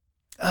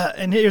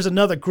here's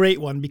another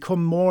great one: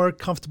 become more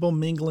comfortable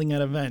mingling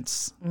at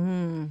events.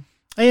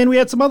 And we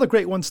had some other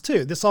great ones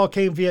too. This all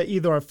came via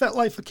either our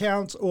FetLife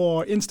accounts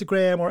or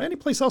Instagram or any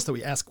place else that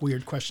we ask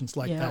weird questions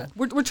like that.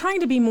 We're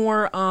trying to be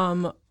more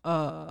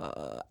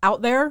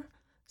out there,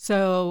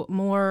 so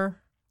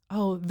more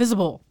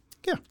visible.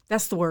 Yeah.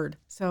 That's the word.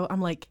 So I'm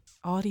like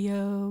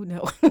audio,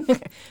 no,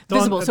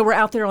 visible. So we're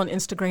out there on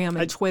Instagram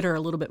and Twitter a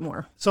little bit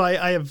more. So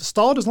I have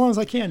stalled as long as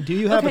I can. Do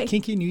you have a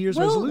kinky New Year's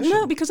resolution?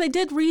 No, because I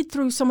did read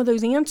through some of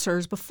those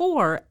answers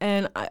before,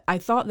 and I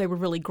thought they were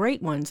really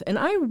great ones. And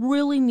I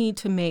really need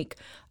to make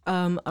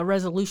a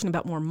resolution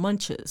about more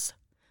munches,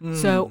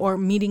 or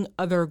meeting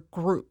other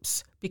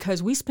groups,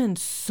 because we spend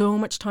so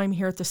much time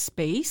here at the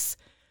Space.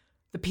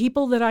 The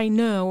people that I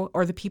know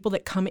are the people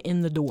that come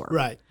in the door.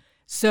 Right.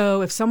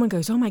 So if someone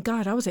goes, oh my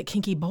God, I was at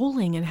Kinky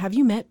Bowling, and have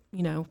you met,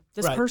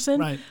 this person?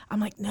 Right. I'm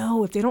like,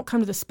 no, if they don't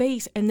come to the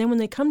Space. And then when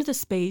they come to the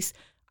Space,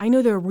 I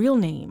know their real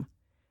name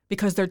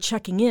because they're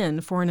checking in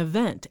for an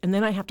event. And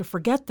then I have to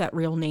forget that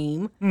real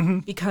name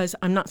because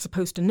I'm not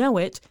supposed to know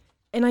it.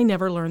 And I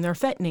never learn their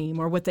FET name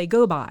or what they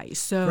go by.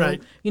 So,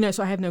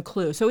 so I have no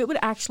clue. So it would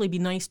actually be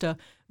nice to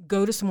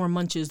go to some more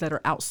munches that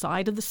are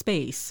outside of the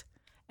Space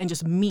and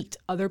just meet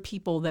other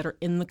people that are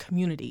in the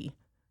community.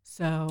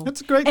 So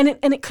that's great. And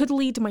it could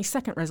lead to my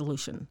second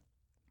resolution.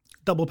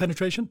 Double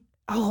penetration?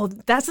 Oh,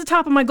 that's the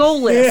top of my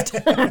goal list.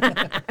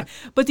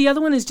 But the other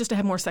one is just to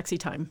have more sexy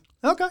time.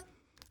 Okay.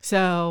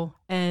 So,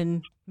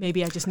 and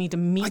maybe I just need to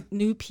meet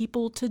new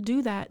people to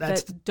do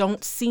that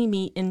don't see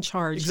me in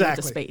charge of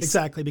the Space.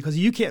 Exactly, because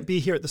you can't be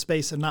here at the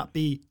Space and not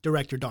be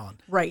Director Dawn.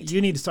 Right.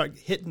 You need to start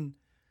hitting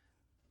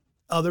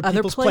other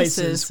people's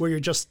places where you're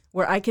just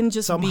where I can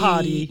just some be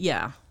hottie.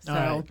 Yeah.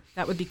 So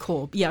that would be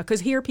cool. Yeah, because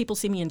here people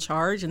see me in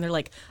charge and they're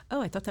like, oh,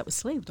 I thought that was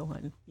Slave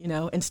Dawn.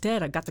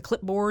 Instead I got the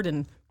clipboard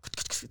and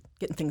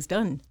getting things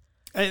done.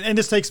 And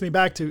this takes me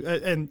back to,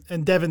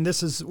 and Devin,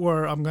 this is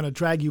where I'm going to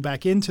drag you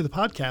back into the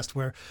podcast,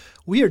 where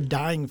we are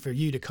dying for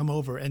you to come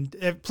over and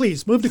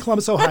please move to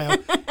Columbus, Ohio,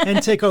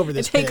 and take over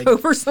this Take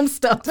over some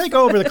stuff. Take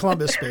over the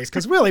Columbus Space,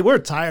 because really we're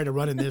tired of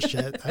running this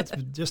shit. That's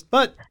just,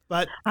 but.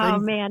 Oh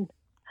man,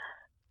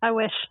 I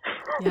wish.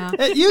 Yeah.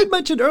 You had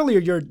mentioned earlier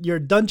your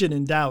dungeon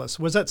in Dallas.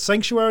 Was that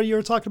Sanctuary you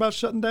were talking about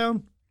shutting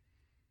down?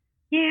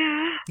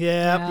 Yeah.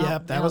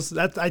 That was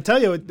that. I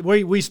tell you,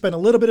 we spent a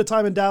little bit of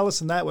time in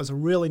Dallas, and that was a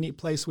really neat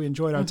place. We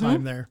enjoyed our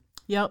time there.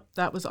 Yep,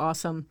 that was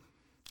awesome.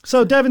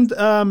 So, Devin,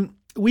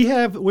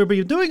 we've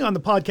been doing on the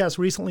podcast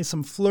recently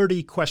some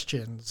flirty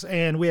questions,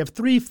 and we have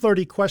 3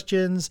 flirty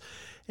questions.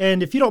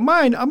 And if you don't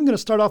mind, I'm going to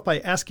start off by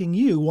asking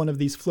you one of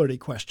these flirty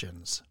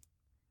questions.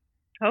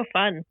 Oh,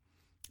 fun.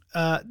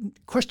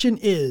 Question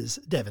is,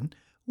 Devin,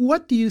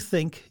 what do you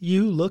think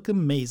you look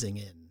amazing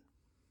in?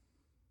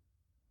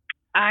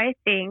 I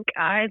think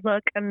I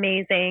look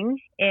amazing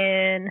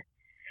in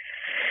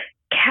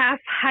calf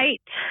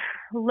height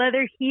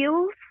leather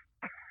heels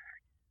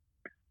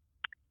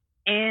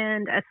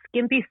and a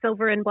skimpy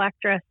silver and black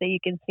dress that you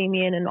can see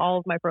me in all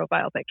of my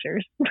profile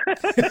pictures.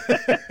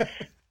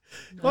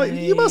 Well,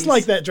 you must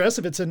like that dress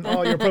if it's in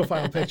all your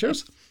profile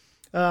pictures.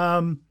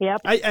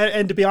 Yep.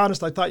 And to be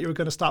honest, I thought you were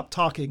going to stop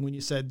talking when you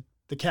said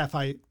the calf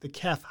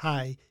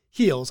high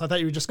heels. I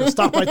thought you were just going to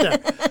stop right there.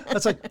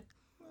 That's like,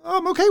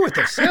 I'm okay with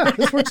this. Yeah,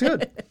 this works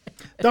good.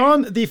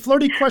 Dawn, the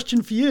flirty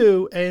question for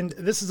you, and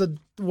this is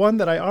one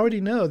that I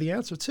already know the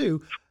answer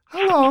to.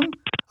 How long?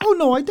 Oh,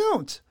 no, I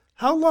don't.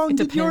 How long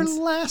did your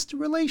last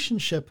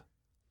relationship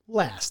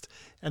last?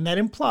 And that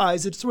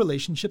implies it's a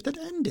relationship that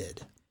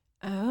ended.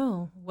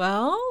 Oh,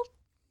 well,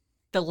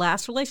 the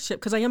last relationship,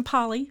 because I am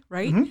poly,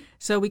 right? Mm-hmm.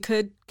 So we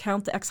could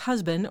count the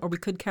ex-husband or we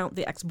could count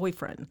the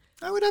ex-boyfriend.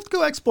 I would have to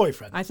go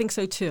ex-boyfriend. I think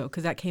so, too,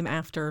 because that came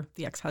after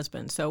the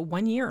ex-husband. So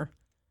 1 year.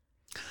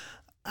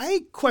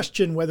 I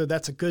question whether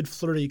that's a good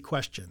flirty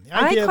question.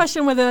 I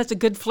question whether that's a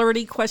good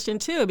flirty question,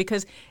 too,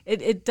 because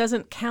it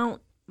doesn't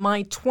count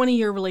my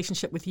 20-year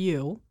relationship with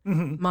you,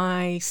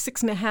 my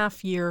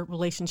 6.5-year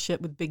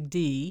relationship with Big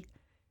D.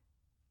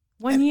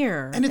 1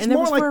 year. And it's more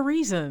more was like, for a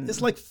reason.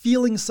 It's like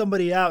feeling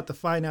somebody out to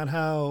find out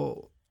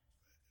how,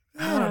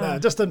 I don't know,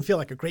 it just doesn't feel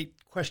like a great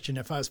question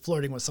if I was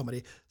flirting with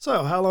somebody.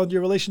 So how long do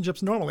your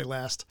relationships normally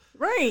last?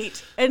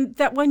 Right. And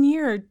that 1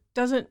 year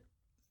doesn't,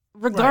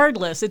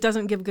 regardless, it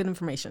doesn't give good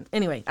information.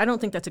 Anyway, I don't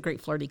think that's a great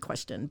flirty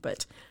question,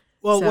 but.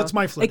 Well, what's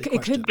my flirty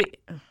question? It could be.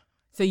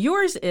 So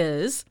yours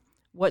is,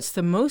 what's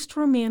the most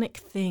romantic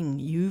thing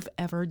you've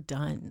ever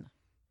done?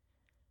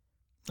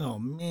 Oh,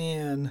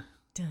 man.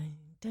 Dun,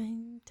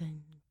 dun,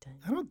 dun.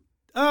 I don't.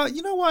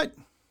 You know what?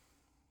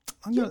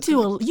 You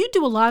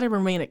do a lot of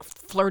romantic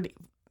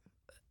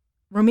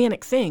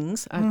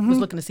things. I was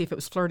looking to see if it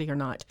was flirty or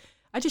not.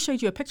 I just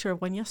showed you a picture of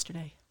one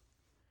yesterday.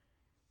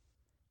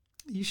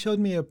 You showed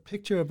me a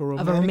picture of a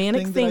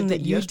romantic thing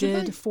that you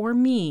did for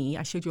me.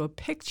 I showed you a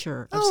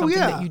picture of something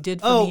that you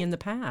did for me in the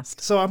past.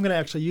 So I'm going to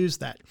actually use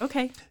that.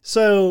 Okay.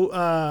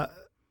 So,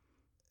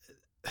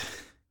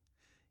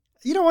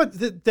 you know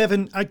what,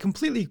 Devin? I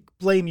completely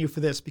blame you for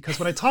this because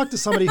when I talk to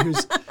somebody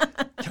who's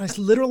can I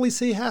literally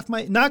say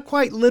not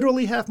quite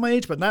literally half my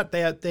age, but not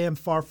that damn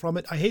far from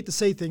it. I hate to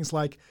say things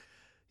like,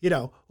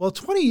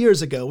 20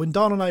 years ago when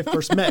Dawn and I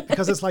first met,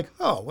 because it's like,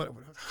 oh, what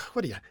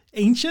are you,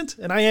 ancient?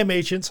 And I am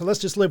ancient, so let's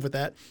just live with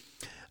that.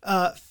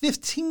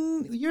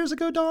 15 years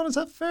ago, Dawn, is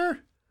that fair?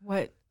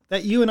 What?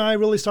 That you and I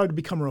really started to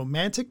become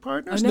romantic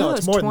partners? Oh, no,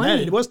 it's more 20. Than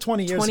that. It was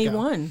 20 years 21.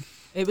 ago. 21.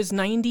 It was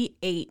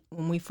 98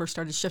 when we first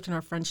started shifting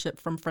our friendship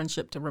from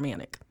friendship to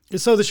romantic.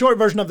 So the short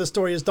version of the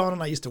story is Dawn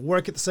and I used to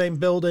work at the same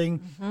building,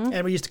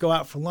 and we used to go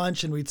out for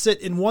lunch, and we'd sit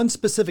in one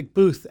specific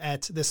booth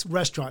at this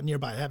restaurant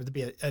nearby. It happened to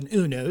be an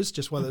Uno's,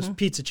 just one of those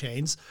pizza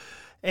chains.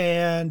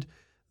 And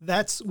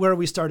that's where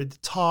we started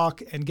to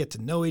talk and get to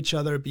know each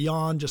other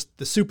beyond just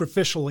the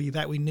superficially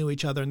that we knew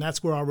each other. And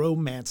that's where our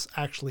romance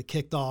actually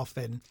kicked off.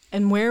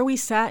 And where we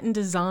sat and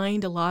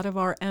designed a lot of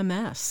our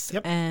MS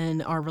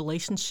and our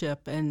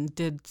relationship and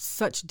did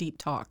such deep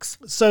talks.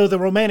 So the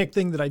romantic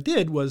thing that I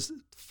did was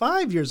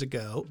 5 years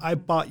ago, I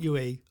bought you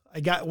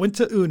went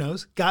to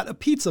Uno's, got a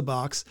pizza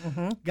box,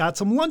 got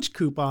some lunch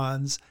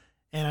coupons,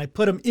 and I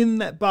put them in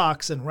that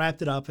box and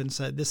wrapped it up and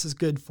said, this is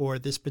good for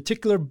this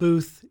particular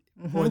booth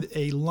for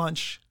a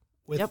lunch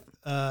with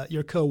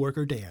your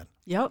coworker, Dan.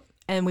 Yep.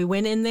 And we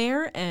went in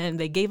there and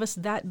they gave us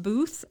that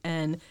booth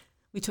and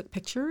we took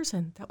pictures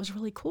and that was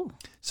really cool.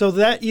 So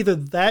that either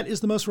that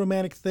is the most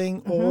romantic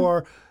thing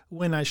or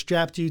when I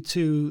strapped you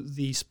to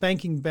the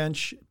spanking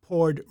bench,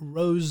 poured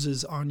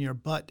roses on your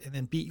butt and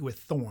then beat you with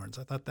thorns.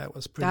 I thought that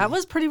was pretty. That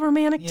was pretty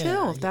romantic too.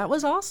 Yeah. That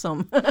was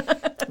awesome.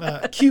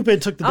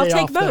 Cupid took the day off.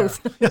 I'll take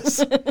both. There.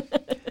 Yes.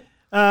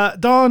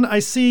 Dawn, I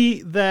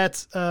see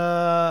that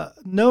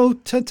no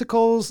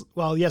tentacles.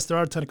 Well, yes, there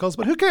are tentacles,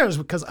 but who cares?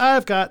 Because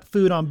I've got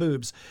food on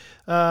boobs.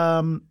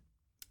 Wow.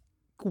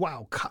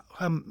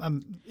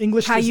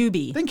 English.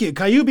 Cayubi. Thank you.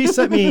 Cayubi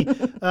sent me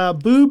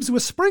boobs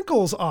with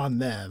sprinkles on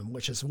them,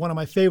 which is one of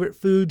my favorite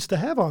foods to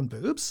have on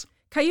boobs.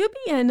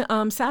 Cayubi and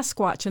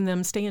Sasquatch and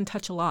them stay in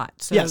touch a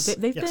lot. So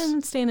they've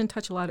been staying in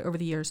touch a lot over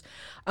the years.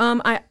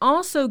 I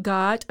also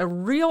got a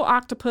real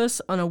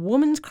octopus on a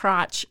woman's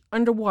crotch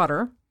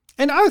underwater.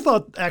 And I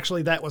thought,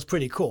 actually, that was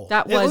pretty cool.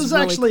 That was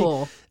really actually,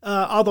 cool.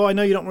 Although I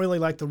know you don't really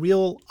like the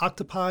real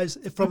octopi,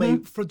 from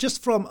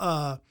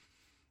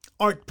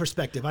art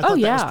perspective, I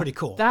thought that was pretty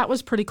cool. That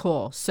was pretty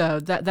cool. So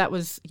that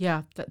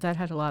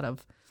had a lot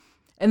of.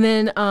 And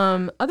then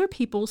other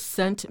people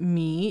sent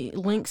me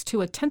links to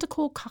a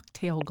tentacle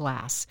cocktail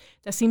glass.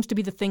 That seems to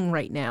be the thing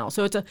right now.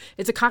 So it's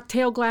a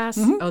cocktail glass.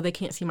 Oh, they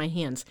can't see my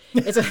hands.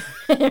 It's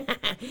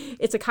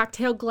a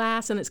cocktail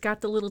glass, and it's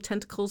got the little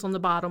tentacles on the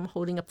bottom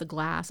holding up the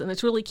glass, and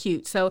it's really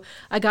cute. So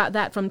I got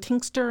that from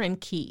Tinkster and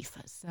Keith,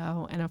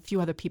 and a few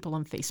other people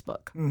on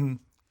Facebook.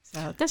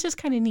 So that's just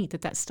kind of neat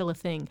that that's still a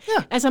thing.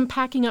 Yeah. As I'm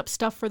packing up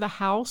stuff for the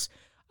house,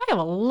 I have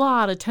a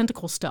lot of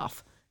tentacle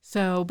stuff.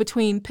 So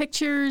between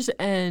pictures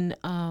and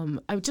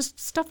just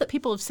stuff that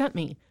people have sent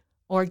me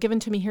or given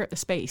to me here at the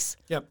space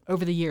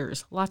over the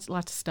years, lots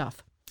of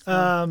stuff.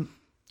 So.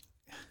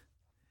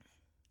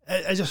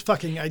 I just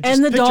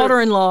and the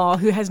daughter-in-law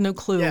who has no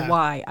clue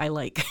why I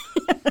like.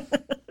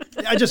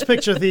 I just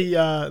picture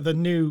the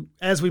new,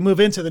 as we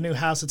move into the new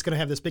house, it's going to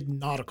have this big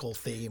nautical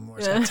theme where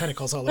it's got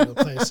tentacles all over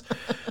the place.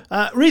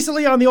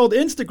 Recently on the old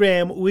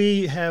Instagram,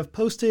 we have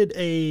posted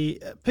a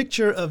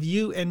picture of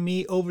you and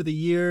me over the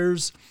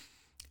years.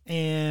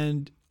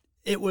 And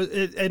it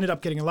ended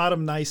up getting a lot of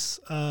nice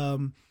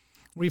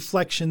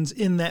reflections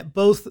in that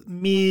both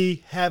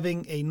me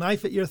having a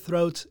knife at your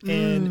throat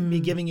and me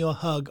giving you a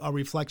hug are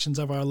reflections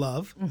of our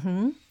love.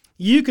 Mm-hmm.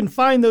 You can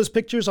find those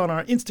pictures on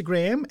our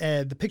Instagram,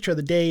 the picture of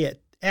the day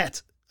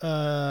at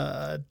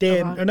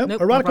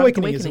Erotic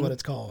Awakening is what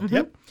it's called. Mm-hmm.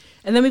 Yep.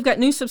 And then we've got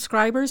new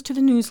subscribers to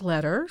the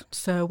newsletter.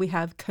 So we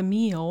have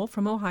Camille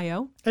from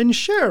Ohio. And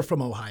Cher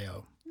from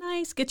Ohio.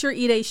 Nice. Get your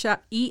EA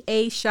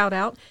shout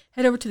out.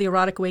 Head over to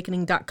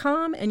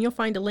theeroticawakening.com and you'll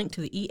find a link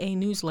to the EA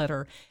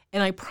newsletter.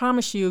 And I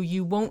promise you,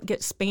 you won't get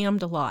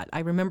spammed a lot. I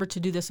remember to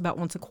do this about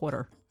once a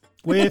quarter.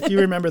 If you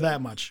remember that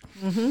much.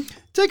 Mm-hmm.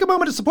 Take a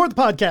moment to support the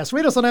podcast.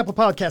 Rate us on Apple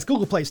Podcasts,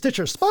 Google Play,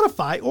 Stitcher,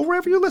 Spotify, or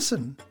wherever you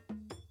listen.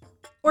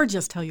 Or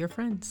just tell your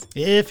friends.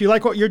 If you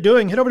like what you're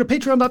doing, head over to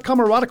patreon.com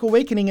Erotic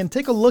Awakening and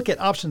take a look at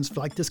options for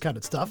like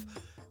discounted stuff,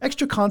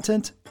 extra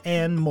content,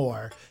 and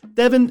more.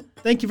 Devin,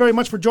 thank you very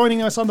much for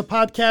joining us on the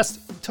podcast.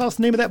 Tell us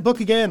the name of that book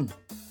again.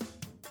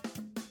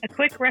 A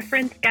quick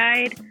reference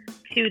guide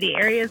to the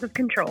areas of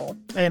control.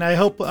 And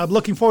I'm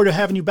looking forward to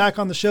having you back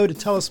on the show to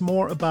tell us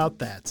more about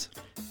that.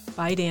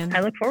 Bye, Dan.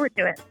 I look forward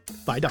to it.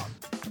 Bye, Dawn.